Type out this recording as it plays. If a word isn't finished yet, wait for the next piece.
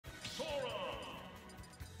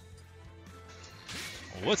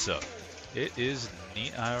What's up? It is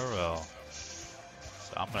Neat IRL.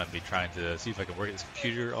 So I'm going to be trying to see if I can work this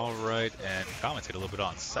computer all right and commentate a little bit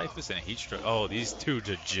on Cyphus and Heatstroke. Oh, these two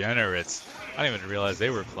degenerates. I didn't even realize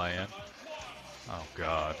they were playing. Oh,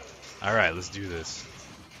 God. All right, let's do this.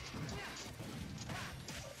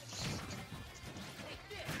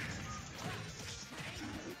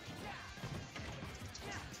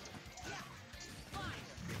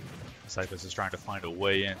 Cyphus is trying to find a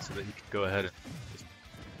way in so that he can go ahead and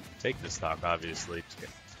take the stock, obviously.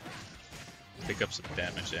 Pick up some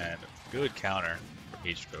damage and good counter from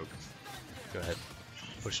Heatstroke. Go ahead,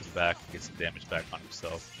 push him back, get some damage back on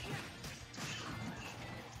himself.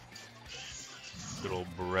 Good old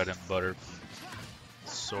bread and butter.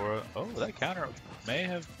 Sora. Oh, that counter may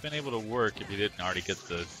have been able to work if he didn't already get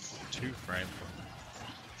the 2-frame.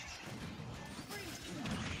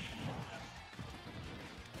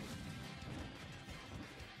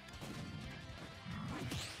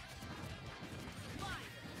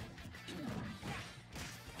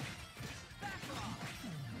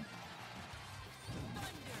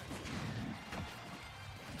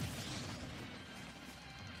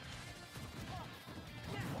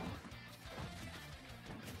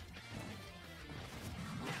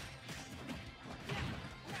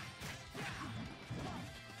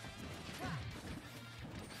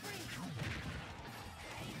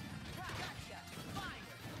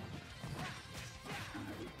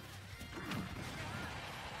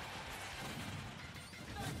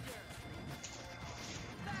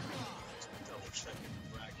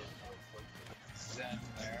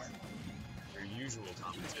 There, your usual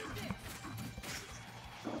commentator.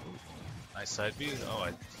 Nice side B. Oh,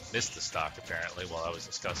 I missed the stock apparently while I was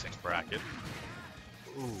discussing bracket.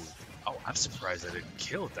 Ooh. Oh, I'm surprised I didn't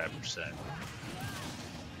kill at that percent.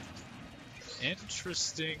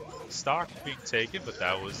 Interesting stock being taken, but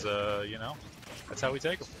that was, you know, that's how we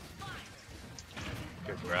take them.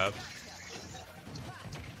 Good grab.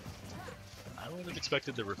 I would have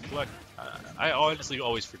expected the reflect. I honestly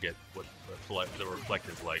always forget what the reflect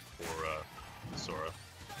is like for Sora.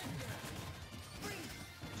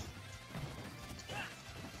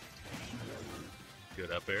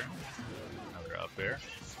 Good up air. Another up air.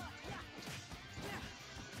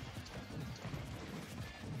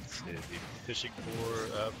 Is he fishing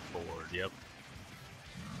for forward? Yep.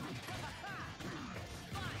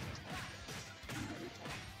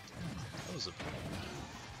 That was a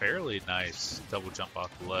fairly nice double jump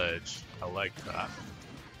off the ledge. I like that.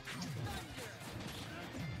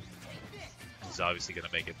 He's obviously going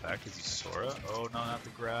to make it back because he's Sora. Oh, no, not the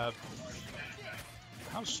grab.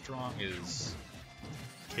 How strong is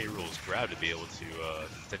K.Rool's grab to be able to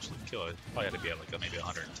potentially kill it? Probably had to be at like maybe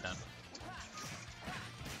 110.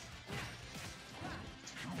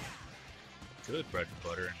 Good bread and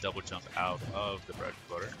butter and double jump out of the bread and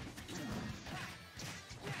butter.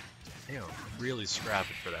 They are really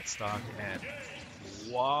scrapping for that stock and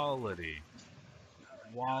quality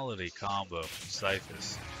combo from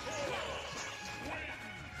Cyphus.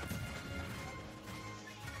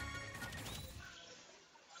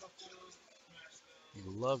 You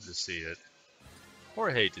love to see it, or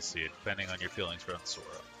hate to see it, depending on your feelings around Sora.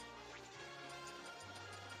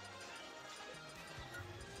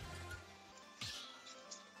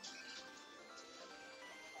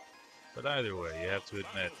 But either way, you have to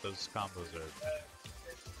admit, those combos are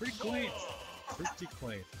pretty clean. Pretty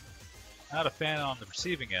clean. Not a fan on the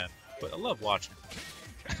receiving end, but I love watching.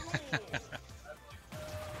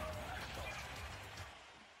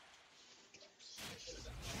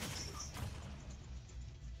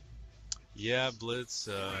 Yeah, Blitz,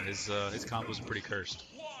 his combos are pretty cursed.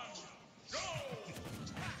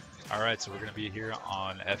 Alright, so we're going to be here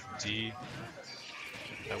on FD.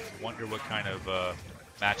 I wonder what kind of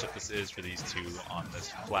matchup this is for these two on this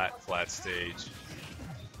flat stage.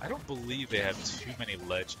 I don't believe they have too many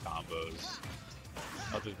ledge combos,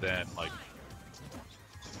 other than like,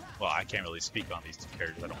 well, I can't really speak on these two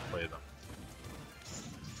characters. I don't play them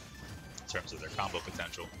in terms of their combo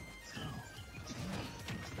potential.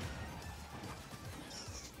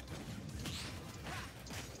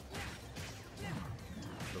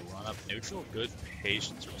 The run up neutral, good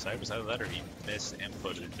patience from Cyphus. Either that or he missed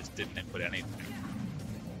input and just didn't input anything.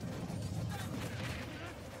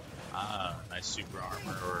 Nice super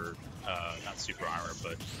armor, or not super armor,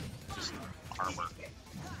 but just armor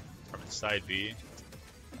from his side B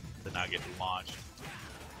to not get launched.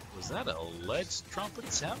 Was that a ledge trump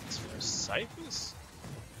attempt for Cyphus?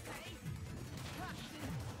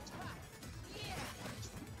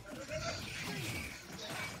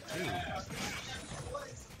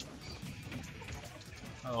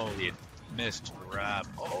 Oh, he had missed grab.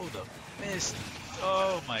 Oh, the missed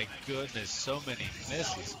Oh my goodness, so many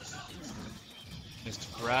misses.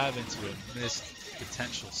 Missed grab into a missed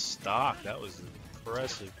potential stock. That was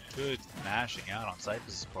impressive. Good mashing out on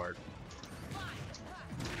Cyphus' part.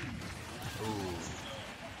 Ooh.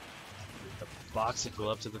 The boxing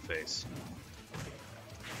glove to the face.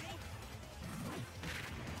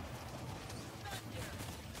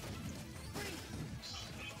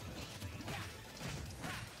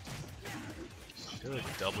 Good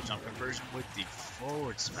double jump conversion with the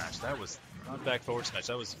forward smash. That was not back forward smash.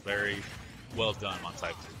 That was very well done on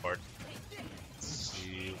Cyphus' part. Let's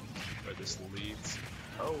see where this leads.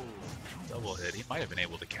 Oh, double hit. He might have been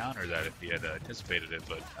able to counter that if he had anticipated it,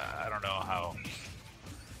 but I don't know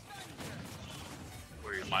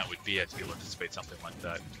where your mind would be at to be able to anticipate something like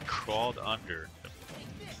that. He crawled under.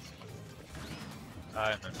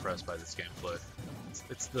 I'm impressed by this gameplay.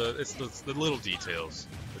 It's the little details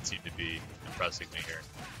that seem to be impressing me here.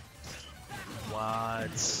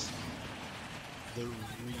 What? The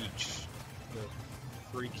reach.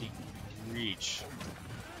 The freaking reach.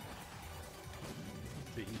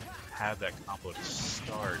 To have that combo to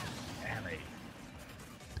start and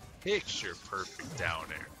a picture perfect down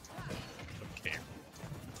air. Okay.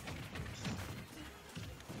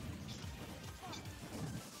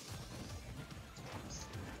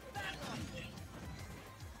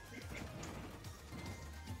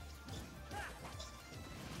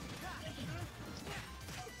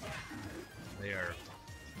 They are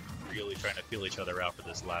really trying to feel each other out for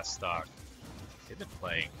this last stock. They've been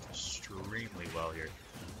playing extremely well here.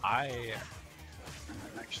 I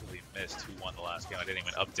actually missed who won the last game. I didn't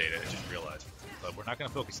even update it, I just realized. But we're not going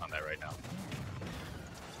to focus on that right now.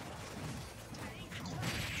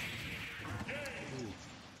 Ooh.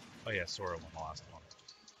 Oh yeah, Sora won the last one.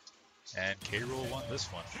 And K.Rool won this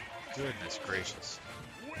one. Goodness gracious.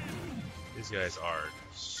 These guys are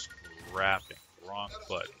scrapping. Wrong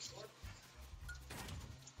foot.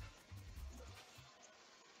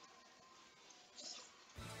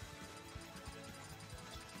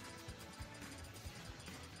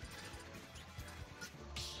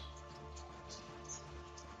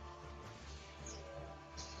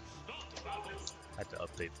 Had to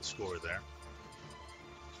update the score there.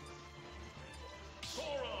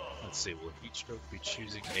 Let's see, will Heatstroke be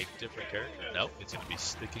choosing a different character? Nope, it's going to be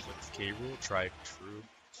sticking with K.Rool, tried true.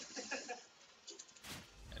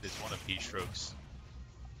 And it's one of Heatstroke's,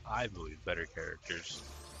 I believe, better characters.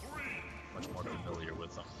 Much more familiar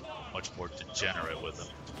with them, much more degenerate with them.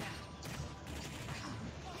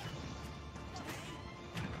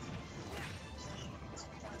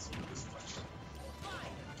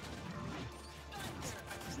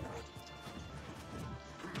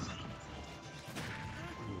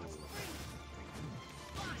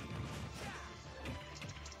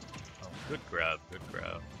 Good grab, good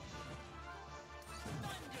grab.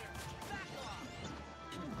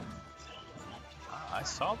 I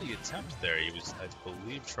saw the attempt there. He was, I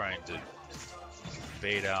believe, trying to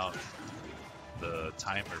bait out the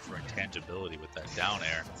timer for intangibility with that down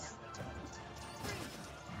air.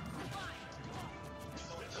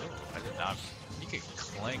 Oh, I did not. He can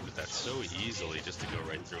cling with that so easily just to go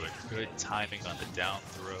right through it. Good timing on the down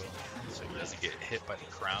throw so he doesn't get hit by the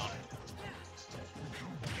crown.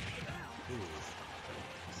 Ooh,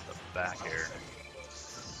 the back air.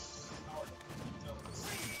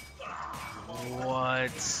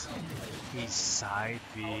 What? He side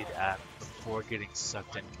beat before getting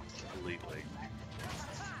sucked in completely.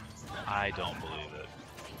 I don't believe it.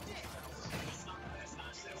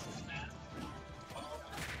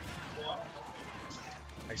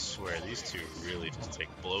 I swear, these two really just take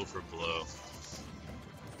blow for blow.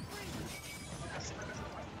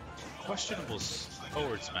 Questionable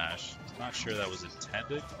forward smash. Not sure that was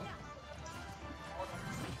intended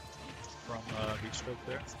from Heatstroke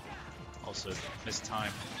there. Also,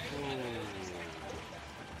 mistimed.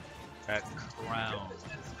 That crown,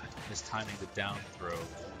 mistiming the down throw,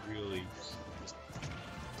 really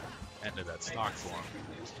ended that stock for him.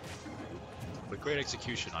 But great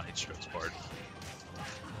execution on Heatstroke's part.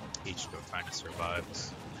 Heatstroke trying to survive.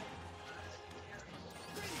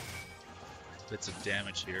 Bits of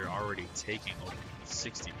damage here, already taking over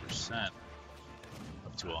 60%,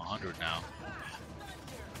 up to 100 now.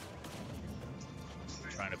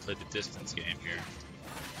 Trying to play the distance game here.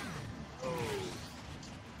 Oh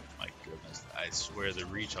my goodness, I swear the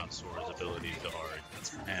reach on Sora's abilities are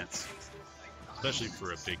intense, especially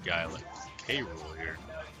for a big guy like K.Rool here.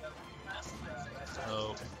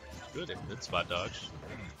 Oh, good spot dodge.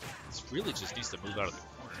 This really just needs to move out of the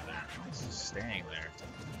corner there. Just staying there,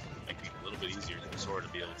 making it a little bit easier for Sora to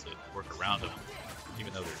be able to work around him,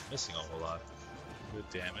 even though they're missing a whole lot. Good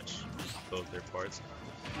damage on both their parts.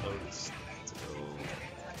 Lotus to go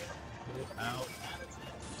out.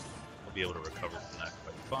 We'll be able to recover from that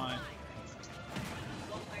quite fine.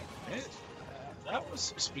 That was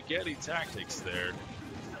some spaghetti tactics there.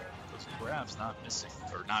 Those grabs not missing,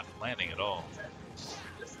 or not landing at all.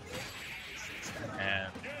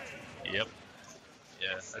 And, yep.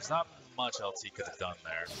 Yeah, there's not much LT could have done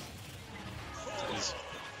there. At least,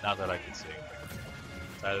 not that I can see.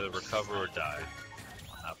 It's either recover or die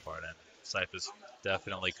on that part. And Cyphus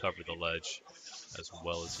definitely covered the ledge as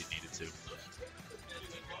well as he needed to.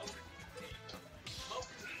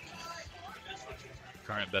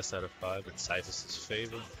 Current best out of 5 in Cyphus'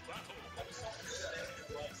 favor.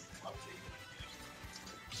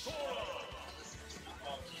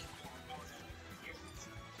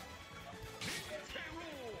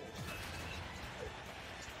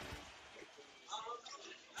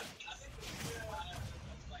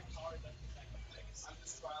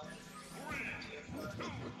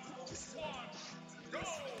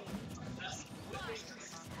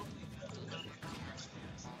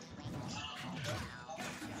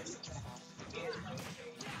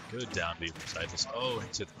 Good down B from Cyphus. Oh,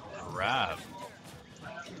 into the grab.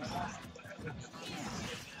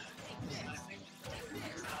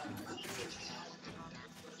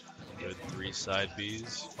 Good 3 side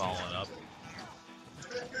Bs following up.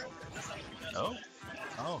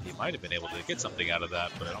 Oh, he might have been able to get something out of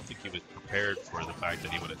that, but I don't think he was prepared for the fact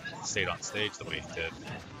that he would have stayed on stage the way he did.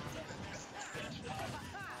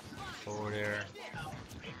 Forward air.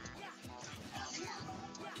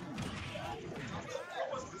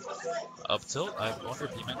 Up tilt? I wonder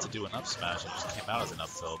if he meant to do an up smash and just came out as an up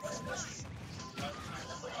tilt.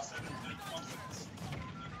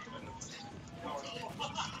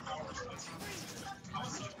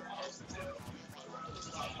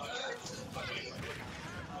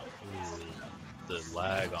 Ooh, the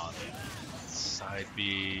lag on side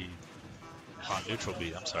B, on neutral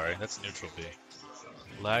B, I'm sorry, that's neutral B.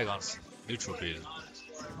 Lag on neutral B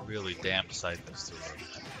really damned Cyphus to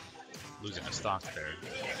losing a stock there.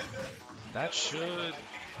 That should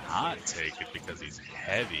not take it because he's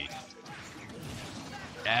heavy.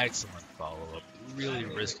 Excellent follow-up. Really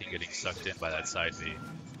risking getting sucked in by that side B.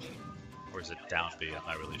 Or is it down B? I'm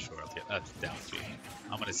not really sure. Okay, that's down B.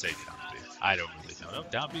 I'm going to say down B. I don't really know. No,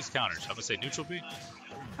 down B's counters. I'm going to say neutral B.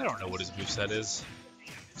 I don't know what his moveset is.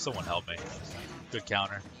 Someone help me. Good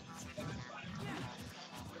counter.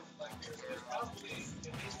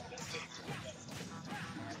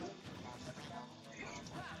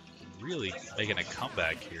 Really making a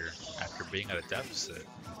comeback here after being at a deficit.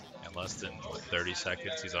 In less than 30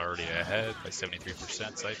 seconds, he's already ahead by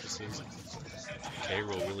 73%. Cyphus is.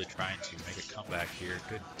 K.Rool really trying to make a comeback here.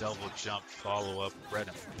 Good double jump, follow up, bread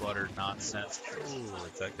and butter nonsense. Ooh,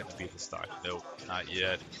 is that going to be the stock? Nope, not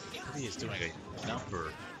yet. He is doing a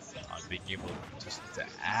number on being able just to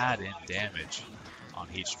add in damage on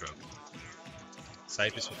Heatstroke.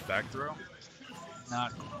 Cyphus with back throw,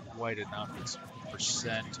 not quite enough. It's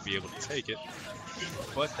percent to be able to take it,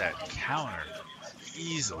 but that counter,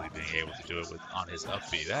 easily being able to do it on his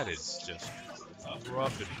up B, that is just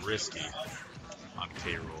rough and risky on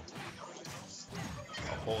K.Rool.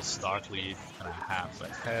 A whole stock lead and a half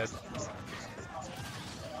ahead.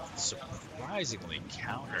 Surprisingly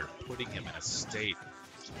counter, putting him in a state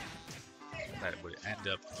that would end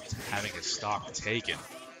up having his stock taken.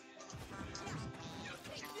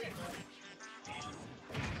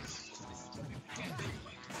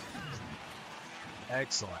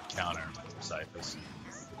 Excellent counter from Cyphus.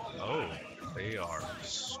 Oh, they are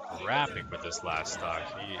scrapping for this last stock.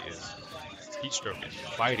 He is Heatstroke and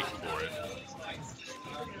fighting for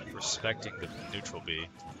it. Respecting the neutral B.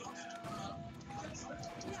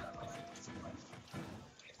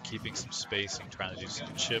 Keeping some spacing, trying to do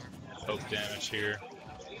some chip poke damage here.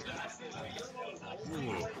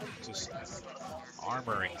 Ooh, just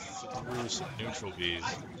armoring through some neutral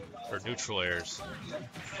Bs, or neutral airs.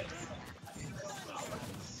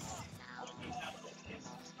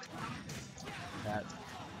 That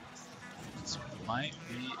might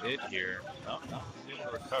be it here. No, he's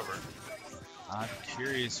able to recover. I'm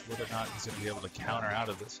curious whether or not he's going to be able to counter out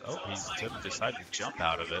of this. Oh, he's going to decide to jump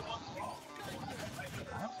out of it.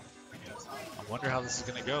 I wonder how this is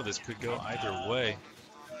going to go. This could go either way.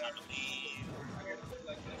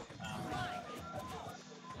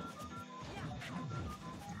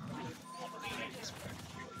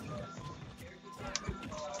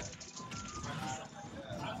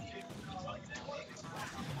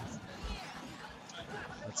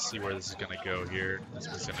 Let's see where this is going to go here. This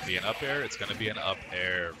is going to be an up air. It's going to be an up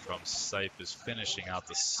air from Cyphus, finishing out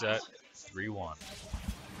the set 3-1.